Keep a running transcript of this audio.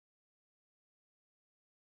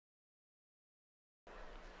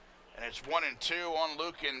And it's 1-2 on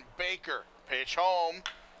Luken Baker. Pitch home.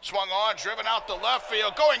 Swung on, driven out the left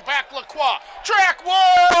field. Going back, Lacroix. Track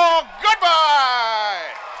wall. Goodbye.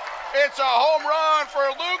 It's a home run for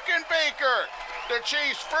Luken Baker. The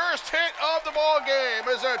Chiefs' first hit of the ball game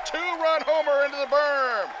is a 2-run homer into the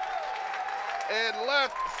berm in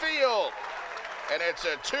left field. And it's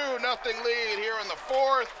a 2-0 lead here in the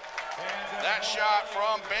fourth. That shot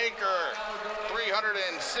from Baker,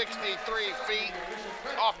 363 feet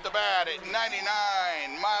off the bat at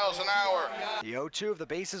 99 miles an hour. The 0-2 of the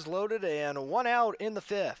bases loaded and 1 out in the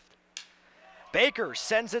fifth. Baker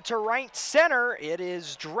sends it to right center. It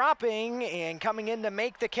is dropping and coming in to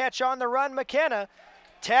make the catch on the run. McKenna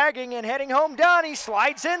tagging and heading home done. He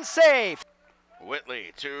slides in safe.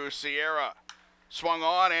 Whitley to Sierra. Swung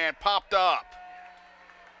on and popped up.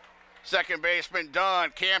 Second baseman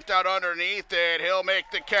Dunn camped out underneath it. He'll make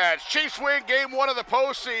the catch. Chiefs win game 1 of the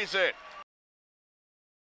postseason.